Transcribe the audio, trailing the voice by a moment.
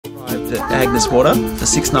arrived at Agnes Water for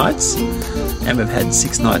 6 nights, and we've had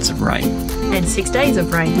 6 nights of rain. And 6 days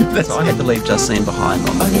of rain. So I had to leave Justine behind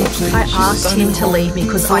on the walk. I asked him to leave me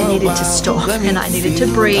because I needed to stop and I needed to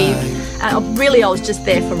breathe. And really, I was just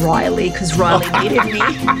there for Riley because Riley needed me.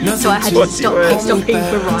 So I had to stop stopping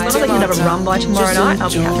for Riley. As long as I can have a run by tomorrow night,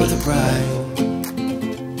 I'll be happy.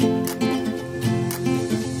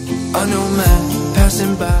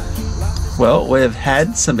 Well, we've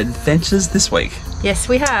had some adventures this week. Yes,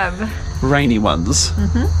 we have. Rainy ones.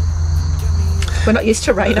 We're not used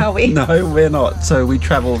to rain, are we? No, we're not. So we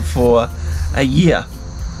travelled for a year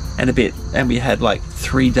and a bit, and we had like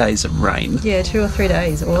 3 days of rain. Yeah, 2 or 3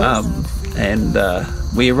 days. And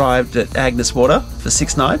we arrived at Agnes Water for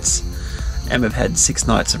 6 nights, and we've had 6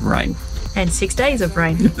 nights of rain. And 6 days of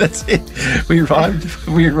rain. That's it. We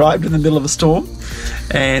arrived in the middle of a storm,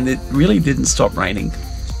 and it really didn't stop raining.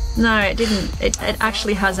 No, it didn't. It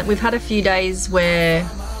actually hasn't. We've had a few days where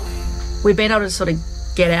we've been able to sort of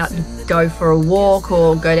get out and go for a walk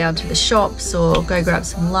or go down to the shops or go grab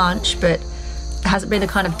some lunch, but it hasn't been the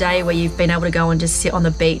kind of day where you've been able to go and just sit on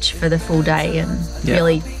the beach for the full day and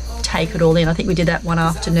really take it all in. I think we did that one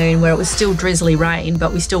afternoon where it was still drizzly rain,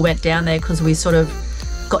 but we still went down there because we sort of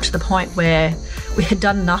got to the point where we had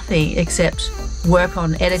done nothing except work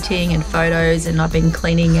on editing and photos, and I've been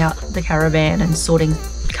cleaning out the caravan and sorting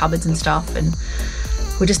cupboards and stuff, and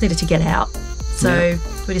we just needed to get out. So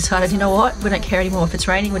we decided, you know what, we don't care anymore if it's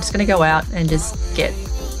raining, we're just going to go out and just get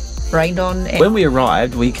rained on. When we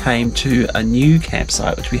arrived, we came to a new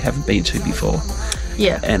campsite which we haven't been to before.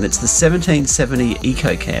 Yeah. And it's the 1770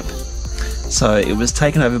 Eco Camp. So it was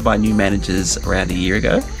taken over by new managers around a year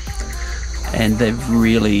ago, and they've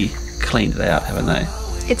really cleaned it out, haven't they?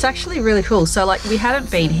 It's actually really cool. So like, we hadn't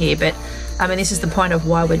been here, but I mean, this is the point of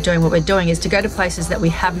why we're doing what we're doing, is to go to places that we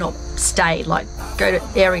have not stayed, like go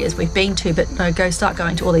to areas we've been to, but no, start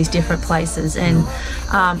going to all these different places. And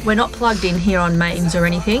we're not plugged in here on mains or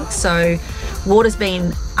anything, so water's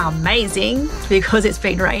been amazing because it's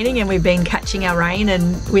been raining and we've been catching our rain,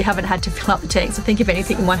 and we haven't had to fill up the tanks. I think if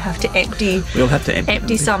anything, we might have to empty. We'll have to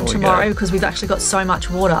empty some tomorrow because we've actually got so much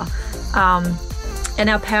water. And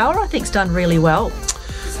our power, I think, is done really well.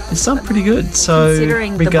 It's done pretty good. So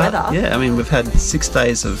considering the weather. Yeah, I mean, we've had 6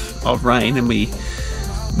 days of rain, and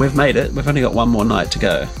we've made it. We've only got 1 more night to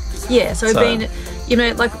go. Yeah, so we've been, you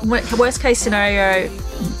know, like worst case scenario,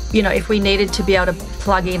 you know, if we needed to be able to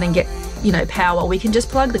plug in and get, you know, power, we can just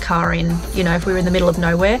plug the car in, you know, if we were in the middle of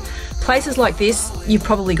nowhere. Places like this, you've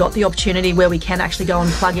probably got the opportunity where we can actually go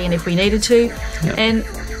and plug in if we needed to. Yep. And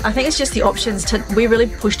I think it's just the options we really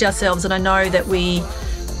pushed ourselves, and I know that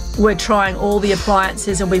we're trying all the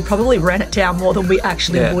appliances, and we probably ran it down more than we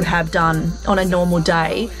actually would have done on a normal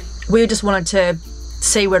day. We just wanted to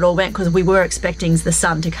see where it all went because we were expecting the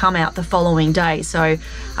sun to come out the following day. So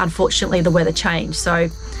unfortunately the weather changed. So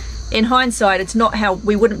in hindsight, it's not how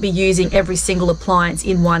we wouldn't be using every single appliance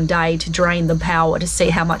in one day to drain the power to see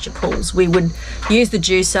how much it pulls. We would use the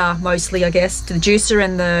juicer mostly, I guess. The juicer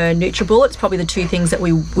and the NutriBullet, it's probably the two things that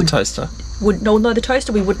we would. The toaster. No, the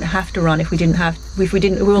toaster we wouldn't have to run if we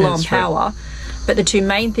were low on power. But the two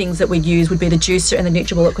main things that we'd use would be the juicer and the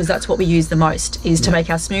NutriBullet, because that's what we use the most, is to make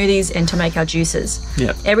our smoothies and to make our juices.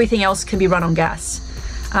 Yeah. Everything else can be run on gas.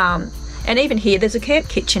 And even here, there's a camp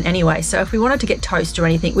kitchen anyway, so if we wanted to get toast or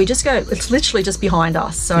anything, we just go, it's literally just behind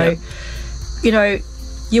us. So, you know,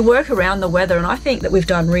 you work around the weather, and I think that we've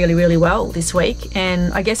done really, really well this week.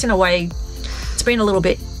 And I guess in a way, it's been a little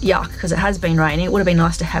bit yuck because it has been raining. It would have been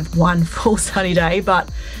nice to have one full sunny day, but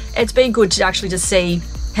it's been good to actually just see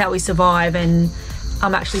how we survive, and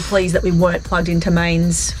I'm actually pleased that we weren't plugged into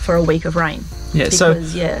mains for a week of rain. Yeah,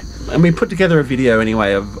 because, and we put together a video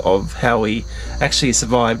anyway of how we actually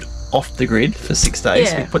survived off the grid for 6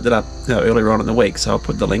 days. Yeah. We put that up, you know, earlier on in the week, so I'll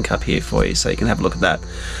put the link up here for you so you can have a look at that.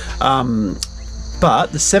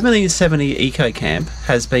 But the 1770 Eco Camp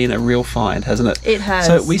has been a real find, hasn't it? It has.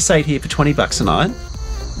 So we stayed here for $20 a night.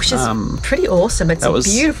 Which is pretty awesome. It's a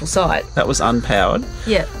beautiful site. That was unpowered.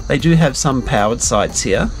 Yeah. They do have some powered sites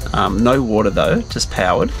here. No water though, just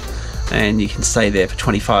powered. And you can stay there for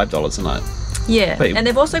 $25 a night. Yeah, and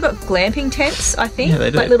they've also got glamping tents, I think. Yeah,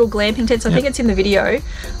 they do. Like little glamping tents. I think it's in the video.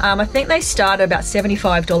 I think they start at about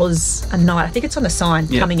 $75 a night. I think it's on the sign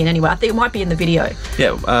coming in anyway. I think it might be in the video.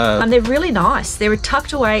 Yeah. And they're really nice. They're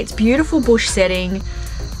tucked away. It's beautiful bush setting.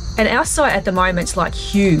 And our site at the moment's like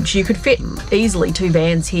huge. You could fit easily 2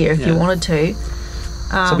 vans here if you wanted to.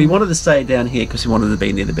 So we wanted to stay down here because we wanted to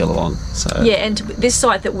be near the Billabong. So yeah, and this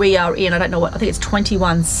site that we are in, I don't know what, I think it's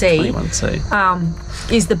 21C.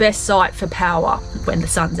 21C. Is the best site for power when the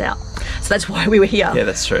sun's out. So that's why we were here. Yeah,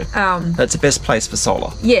 that's true. That's the best place for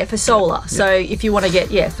solar. Yeah, for solar. Yeah. So if you want to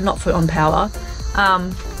get, not for on power,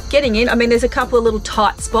 getting in, I mean, there's a couple of little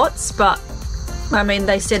tight spots, but I mean,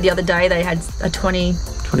 they said the other day they had a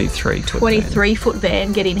 23 foot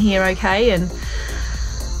van get in here okay, and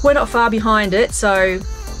we're not far behind it, so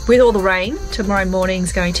with all the rain, tomorrow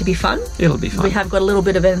morning's going to be fun. It'll be fun. We have got a little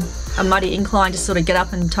bit of a muddy incline to sort of get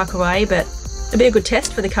up and tuck away, but it'll be a good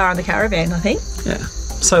test for the car and the caravan, I think. Yeah.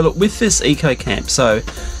 So look, with this eco camp, so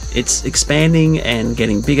it's expanding and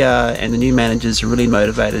getting bigger, and the new managers are really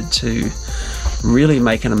motivated to really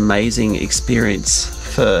make an amazing experience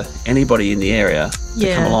for anybody in the area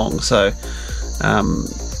to come along. So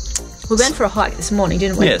we went for a hike this morning,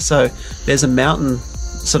 didn't we? Yeah, so there's a mountain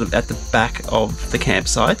sort of at the back of the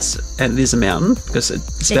campsites, and it is a mountain because it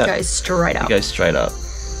goes straight up. It goes straight up.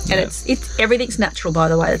 And it's everything's natural, by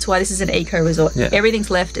the way. That's why this is an eco resort. Yeah. Everything's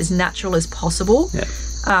left as natural as possible. Yeah.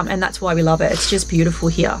 And that's why we love it. It's just beautiful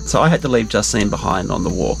here. So I had to leave Justine behind on the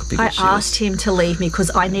walk because I asked him to leave me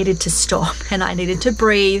because I needed to stop and I needed to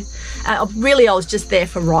breathe. Really, I was just there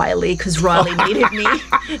for Riley because Riley needed me.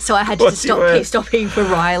 So I had to keep stopping for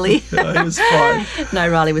Riley. No, he was fine. No,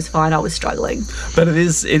 Riley was fine. I was struggling. But it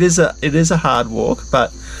is a hard walk,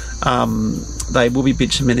 but they will be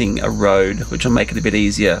bitumening a road which will make it a bit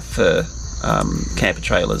easier for camper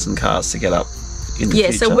trailers and cars to get up in the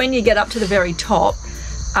future. So when you get up to the very top,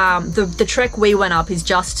 the trek we went up is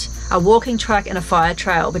just a walking track and a fire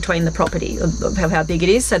trail between the property of how big it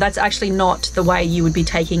is. So that's actually not the way you would be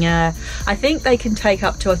taking I think they can take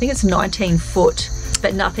up to, I think it's 19 foot,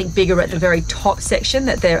 but nothing bigger at the very top section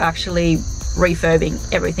that they're actually refurbing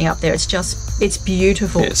everything up there. It's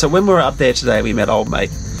beautiful. Yeah, so when we were up there today, we met old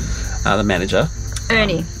mate, the manager.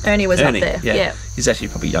 Ernie was up there. Yeah. He's actually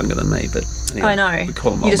probably younger than me, but anyway, I know. We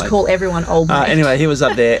call him you old just mate. call everyone old mate. Anyway, he was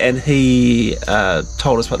up there and he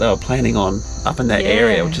told us what they were planning on up in that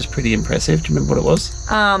area, which is pretty impressive. Do you remember what it was?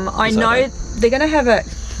 I know they're going to have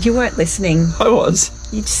you weren't listening. I was.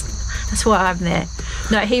 That's why I'm there.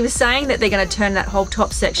 No, he was saying that they're going to turn that whole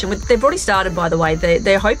top section. They've already started, by the way.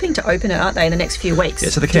 They're hoping to open it, aren't they, in the next few weeks? Yeah,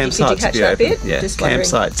 so the Did campsites you catch will be that open. bit? Yeah, Just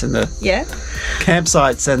campsites and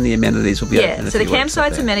campsites and the amenities will be open. Yeah, so the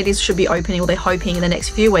campsites and amenities should be opening, or they're hoping in the next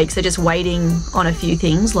few weeks. They're just waiting on a few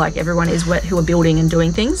things, like everyone is who are building and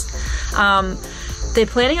doing things. They're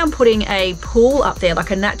planning on putting a pool up there,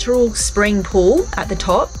 like a natural spring pool at the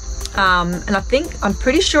top. And I'm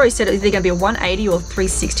pretty sure he said it's either going to be a 180 or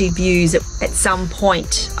 360 views at some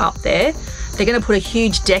point up there. They're going to put a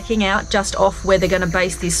huge decking out just off where they're going to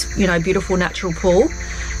base this, beautiful natural pool.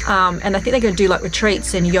 And I think they're going to do like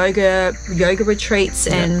retreats and yoga retreats.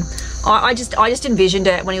 And I just envisioned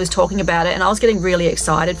it when he was talking about it, and I was getting really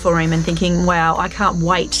excited for him and thinking, wow, I can't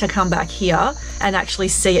wait to come back here and actually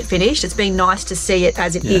see it finished. It's been nice to see it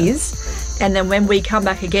as it is. And then when we come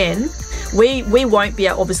back again, we won't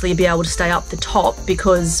obviously be able to stay up the top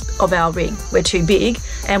because of our rig. We're too big,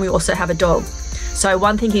 and we also have a dog. So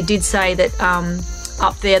one thing he did say that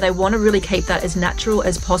up there, they want to really keep that as natural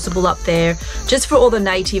as possible up there, just for all the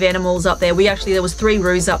native animals up there. There was 3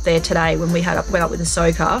 roos up there today when we went up with the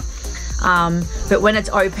soaker. But when it's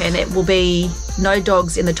open, it will be no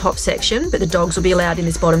dogs in the top section, but the dogs will be allowed in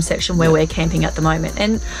this bottom section where we're camping at the moment.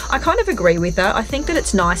 And I kind of agree with that. I think that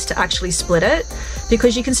it's nice to actually split it,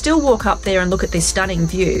 because you can still walk up there and look at this stunning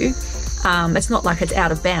view. It's not like it's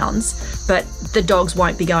out of bounds, but the dogs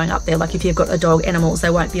won't be going up there. Like if you've got animals, they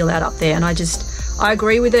won't be allowed up there. And I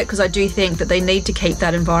agree with it, because I do think that they need to keep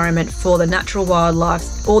that environment for the natural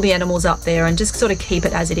wildlife, all the animals up there, and just sort of keep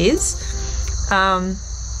it as it is.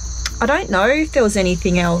 I don't know if there was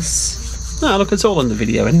anything else. No, look, it's all in the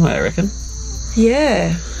video anyway, I reckon.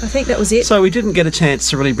 Yeah, I think that was it. So we didn't get a chance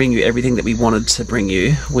to really bring you everything that we wanted to bring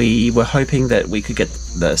you. We were hoping that we could get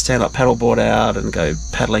the stand-up paddleboard out and go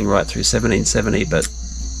paddling right through 1770, but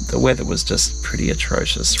the weather was just pretty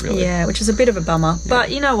atrocious, really. Yeah, which is a bit of a bummer. Yeah. But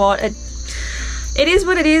you know what? It is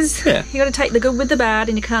what it is. Yeah. You got to take the good with the bad,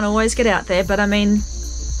 and you can't always get out there. But I mean,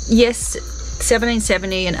 yes,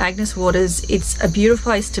 1770 and Agnes Waters, it's a beautiful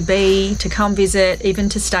place to be, to come visit, even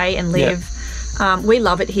to stay and live. We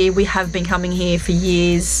love it here. We have been coming here for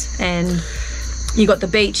years, and you got the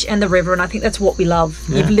beach and the river, and I think that's what we love.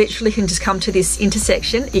 You literally can just come to this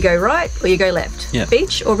intersection, you go right or you go left.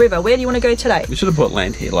 Beach or river, where do you want to go today? We should have bought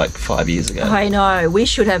land here like 5 years ago. I know, we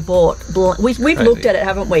should have bought. We've looked at it,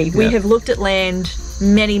 haven't we? We have looked at land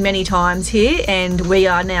many times here, and we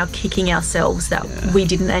are now kicking ourselves that we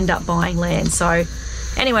didn't end up buying land. So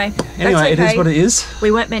Anyway, Anyway, that's okay. it is what it is.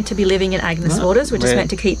 We weren't meant to be living in Agnes No, Waters. We're just we're meant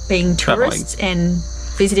to keep being tourists and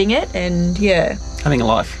visiting it, and yeah. Having a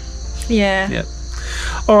life. Yeah. Yep.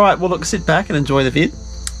 All right, well, look, sit back and enjoy the vid. I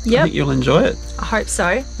Yep. think you'll enjoy it. I hope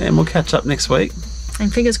so. And we'll catch up next week.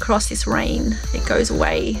 And fingers crossed this rain, it goes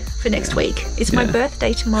away for next week. It's my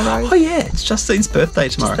birthday tomorrow. Oh, yeah, it's Justine's birthday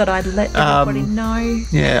tomorrow. Just thought I'd let everybody know.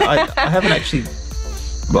 Yeah, I haven't actually...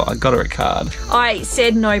 Well, I got her a card. I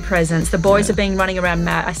said no presents. The boys have been running around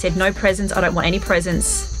mad. I said no presents. I don't want any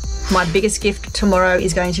presents. My biggest gift tomorrow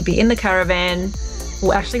is going to be in the caravan.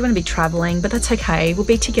 We're actually going to be travelling, but that's okay. We'll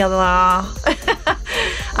be together. I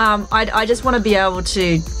just want to be able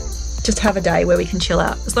to just have a day where we can chill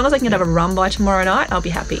out. As long as I can have a run by tomorrow night, I'll be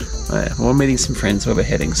happy. Oh, yeah. Well, we're meeting some friends where we're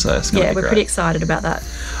heading, so it's going to be we're great. pretty excited about that.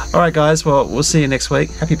 All right, guys. Well, we'll see you next week.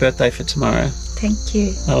 Happy birthday for tomorrow. Thank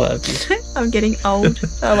you. I love you. I'm getting old.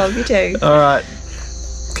 I love you too. All right.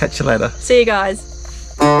 Catch you later. See you guys.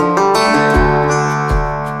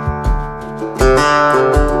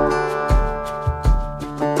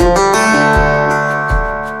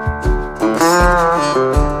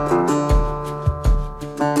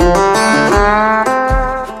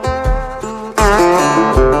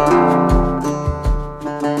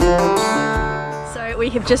 We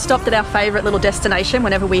have just stopped at our favourite little destination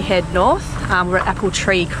whenever we head north. We're at Apple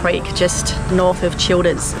Tree Creek, just north of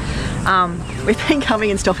Childers. We've been coming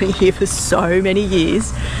and stopping here for so many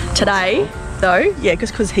years. Today, though, yeah,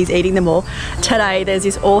 because he's eating them all. Today, there's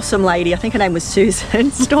this awesome lady, I think her name was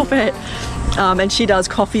Susan, stop it. And she does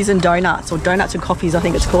coffees and donuts, or donuts and coffees, I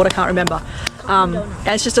think it's called, I can't remember. And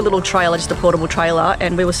it's just a little trailer, just a portable trailer,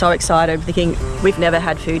 and we were so excited, thinking we've never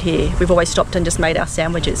had food here. We've always stopped and just made our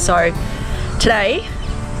sandwiches. So today,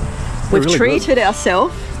 we've really treated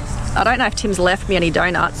ourselves. I don't know if Tim's left me any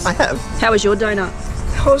donuts. I have. How was your donut?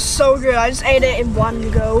 It was so good. I just ate it in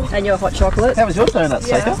one go. And your hot chocolate? How was your donut,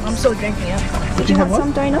 Yeah, Soka? I'm still drinking it. Did you want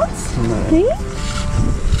some donuts? No.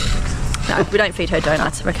 No, we don't feed her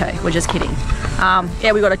donuts. Okay, we're just kidding.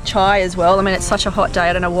 Yeah, we got a chai as well. I mean, it's such a hot day.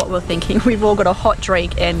 I don't know what we're thinking. We've all got a hot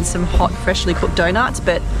drink and some hot, freshly cooked donuts,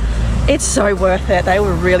 but it's so worth it. They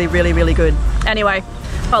were really, really, really good. Anyway,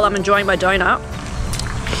 while I'm enjoying my donut,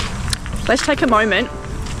 let's take a moment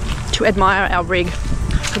to admire our rig.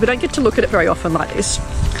 We don't get to look at it very often like this,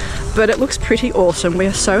 but it looks pretty awesome. We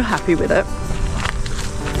are so happy with it.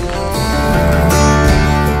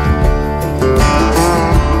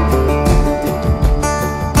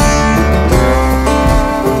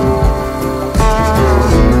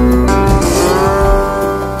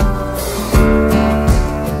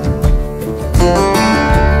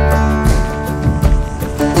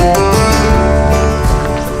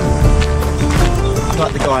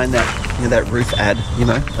 Like the guy in that, you know, that roof ad, you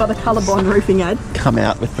know, Got the Colorbond roofing ad. come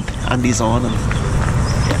out with the undies on and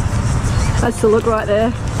That's the look right there.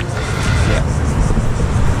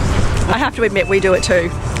 I have to admit, we do it too.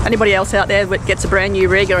 Anybody else out there that gets a brand new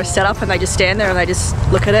rig or a setup and they just stand there and they just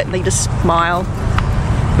look at it and they just smile.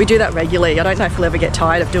 We do that regularly. I don't know if we'll ever get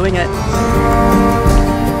tired of doing it.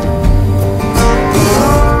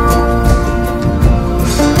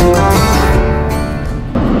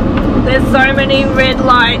 There's so many red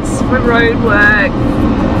lights for road work.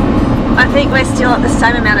 I think we're still at the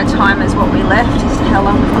same amount of time as what we left, as to how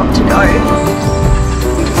long we've got to go.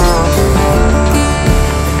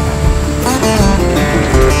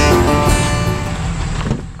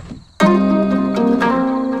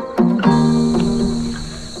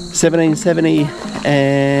 $17.70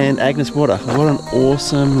 and Agnes Water. What an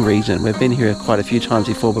awesome region. We've been here quite a few times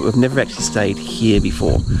before, but we've never actually stayed here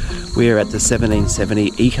before. We're at the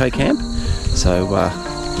 1770 Eco Camp, so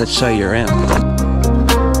let's show you around.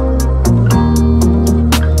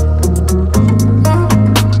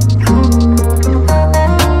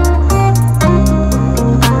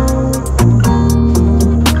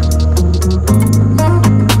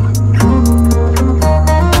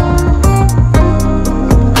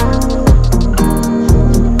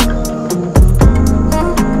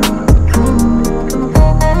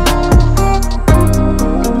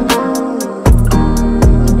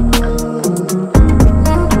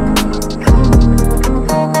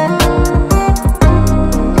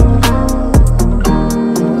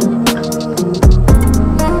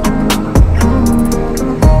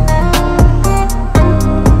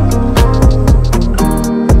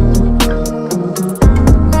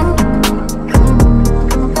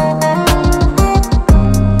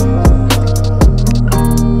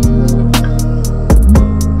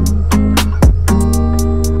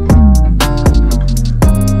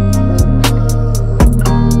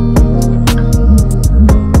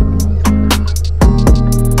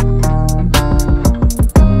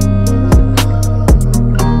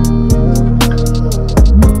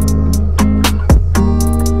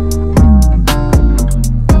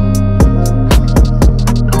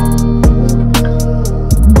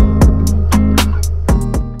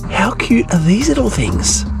 little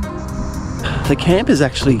things. The camp is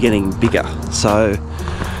actually getting bigger, so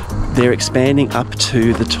they're expanding up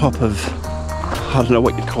to the top of, I don't know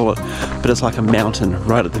what you'd call it, but it's like a mountain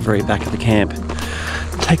right at the very back of the camp.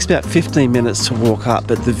 It takes about 15 minutes to walk up,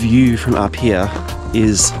 but the view from up here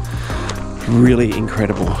is really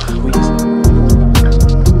incredible.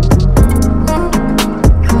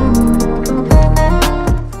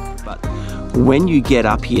 But when you get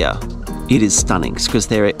up here, it is stunning because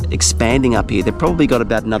they're expanding up here. They've probably got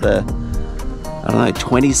about another, I don't know,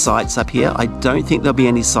 20 sites up here. I don't think there'll be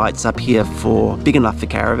any sites up here for big enough for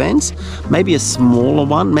caravans. Maybe a smaller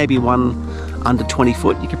one, maybe one under 20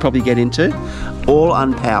 foot you could probably get into. All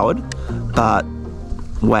unpowered, but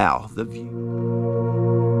wow, the view.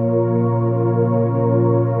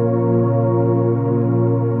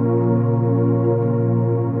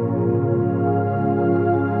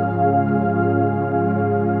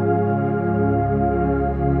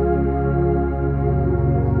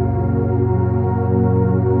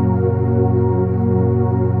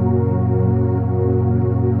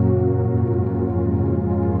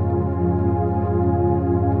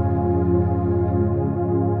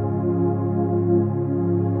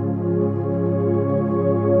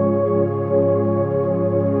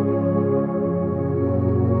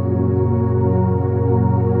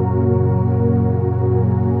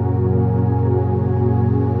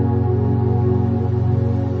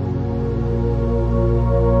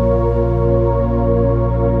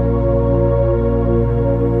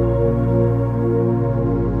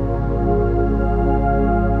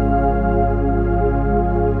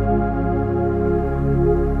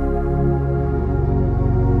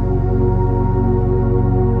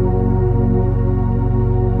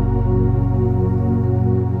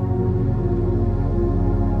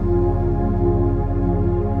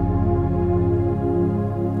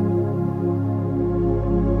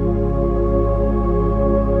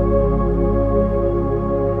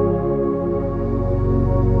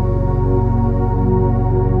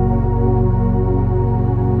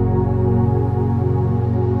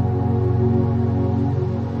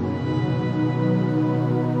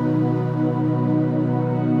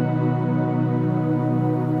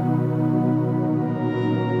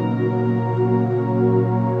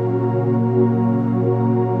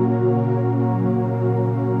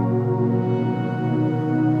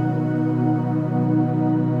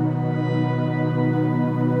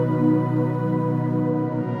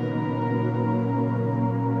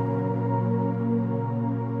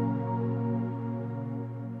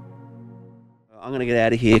 I'm going to get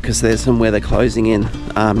out of here because there's some weather closing in.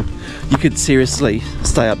 You could seriously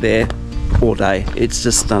stay up there all day. It's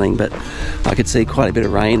just stunning, but I could see quite a bit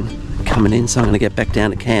of rain coming in, so I'm going to get back down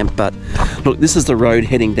to camp. But look, this is the road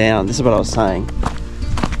heading down. This is what I was saying.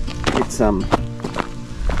 It's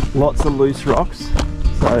lots of loose rocks,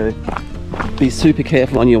 so be super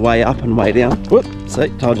careful on your way up and way down. Whoop, see,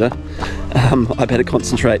 told you. I better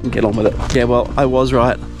concentrate and get on with it. Yeah, well, I was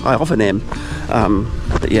right. I often am.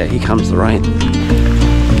 But yeah, here comes the rain.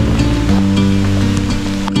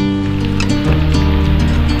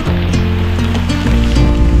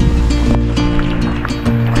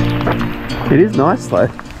 It is nice though.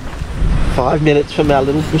 5 minutes from our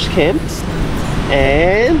little bush camp,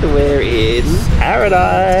 and we're in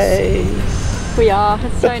paradise. We are.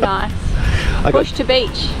 It's so nice. Bush to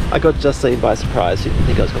beach. I got Justine by surprise. She didn't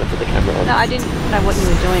think I was going to put the camera on. No, I didn't know what you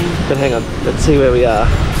were doing. But hang on, let's see where we are.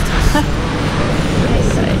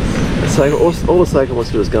 So all Ahsoka wants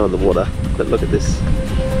to do is go in the water. But look at this.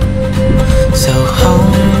 So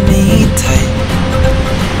hold me tight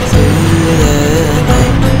through the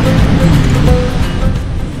night.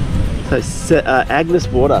 So Agnes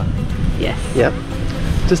Water. Yes. Yep.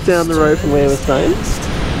 Just down the road from where we're staying.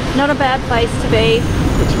 Not a bad place to be.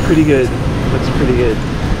 Looks pretty good. Looks pretty good.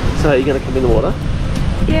 So are you going to come in the water?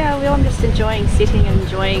 Yeah, well, I'm just enjoying sitting and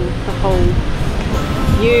enjoying the whole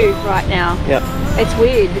view right now. Yep. It's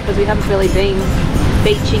weird because we haven't really been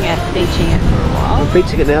beaching it for a while. We're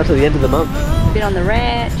beaching it now to the end of the month. We've been on the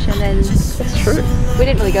ranch and then... That's true. We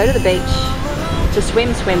didn't really go to the beach to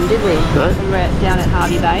swim, did we? No. When we were down at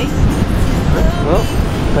Harvey Bay. Well,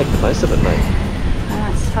 make the most of it, mate.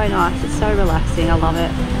 Oh, it's so nice. It's so relaxing. I love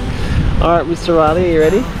it. Alright, Mr. Riley, are you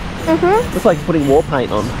ready? Mm-hmm. Looks like you're putting war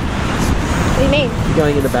paint on. What do you mean? You're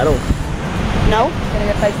going into battle. No.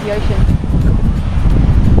 Gonna go face the ocean.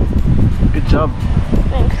 Good job.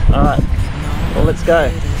 Thanks. Alright, well, let's go.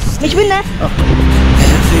 Which one there?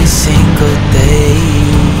 Every single day.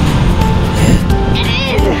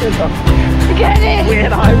 Get in!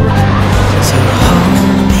 Weird eyebrow. So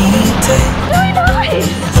hold me tight Really nice!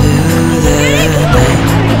 through the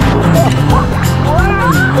night.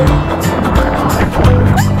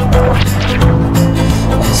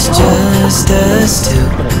 just us two,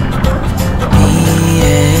 me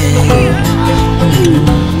and you.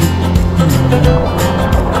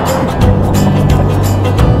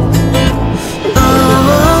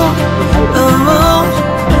 Oh, oh,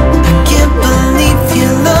 I can't believe you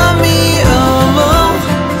love me. Oh,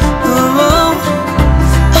 oh,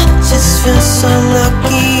 I just feel so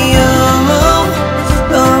lucky. Oh,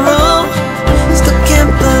 oh, still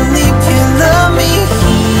can't believe you love me.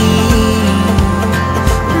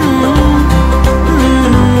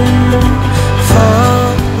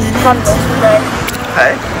 Fun awesome day.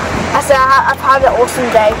 Hey? I said I've had an awesome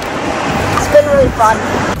day. It's been really fun.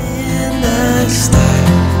 In the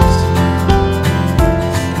stars.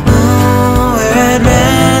 Oh, where I'd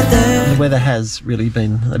rather. The weather has really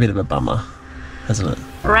been a bit of a bummer, hasn't it?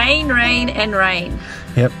 Rain, rain, and rain.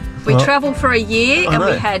 Yep. We Well, travelled for a year I and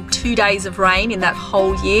we know. had 2 days of rain in that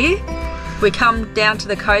whole year. We come down to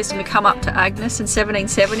the coast and we come up to Agnes in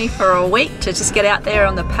 1770 for a week to just get out there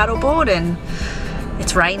on the paddleboard, and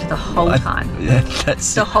it's rained the whole time. Yeah,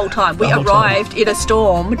 that's The whole time. We The whole time. arrived in a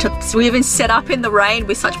storm. So we even set up in the rain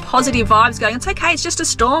with such positive vibes going, it's okay, it's just a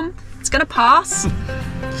storm. It's going to pass.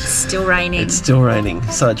 It's still raining. It's still raining,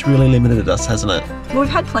 so it's really limited us, hasn't it? Well, we've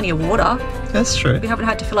had plenty of water. That's true. We haven't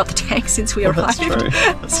had to fill up the tank since we Well, arrived. that's true.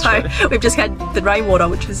 That's so true. we've just had the rainwater,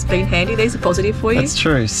 which has been handy. These are positive for you. That's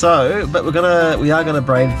true. So, but we are gonna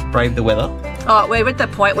brave the weather. Oh, we're at the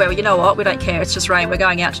point where, you know what, we don't care. It's just rain. We're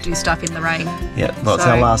going out to do stuff in the rain. Yeah. Well, it's So-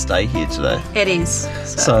 our last day here today. It is.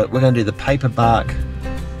 So we're going to do the Paperbark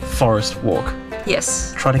Forest walk.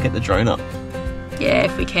 Yes. Try to get the drone up. Yeah,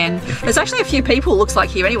 if we can. There's actually a few people, looks like,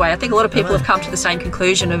 here anyway. I think a lot of people have come to the same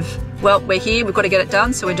conclusion of, well, we're here, we've got to get it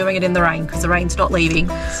done, so we're doing it in the rain because the rain's not leaving.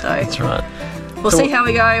 So That's right. we'll So see how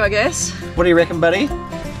we go, I guess. What do you reckon, buddy?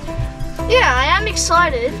 Yeah, I am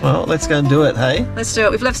excited. Well, let's go and do it, hey? Let's do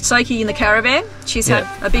it. We've left Soki in the caravan. She's Yeah.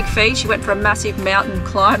 had a big feed. She went for a massive mountain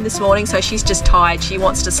climb this morning, so she's just tired. She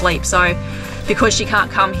wants to sleep. So because she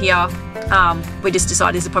can't come here, we just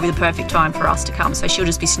decided this is probably the perfect time for us to come. So she'll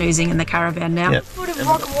just be snoozing in the caravan now. Yep. The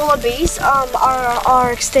rock wallabies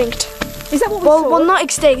are extinct. Is that what we Well, not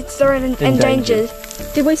extinct. They're endangered.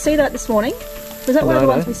 Did we see that this morning? Was that one of the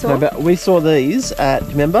ones we saw? No, but we saw these at,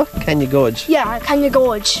 remember, Kenya Gorge. Yeah, Kenya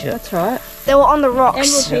Gorge. Yeah. That's right. They were on the And rocks.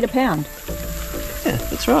 we'll feed a pound. Yeah,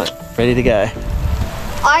 that's right. Ready to go.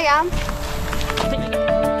 I am.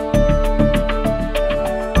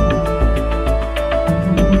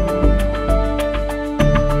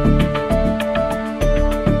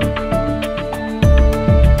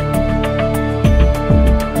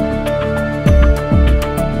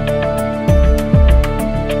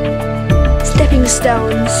 Stepping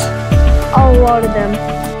stones. A lot of them.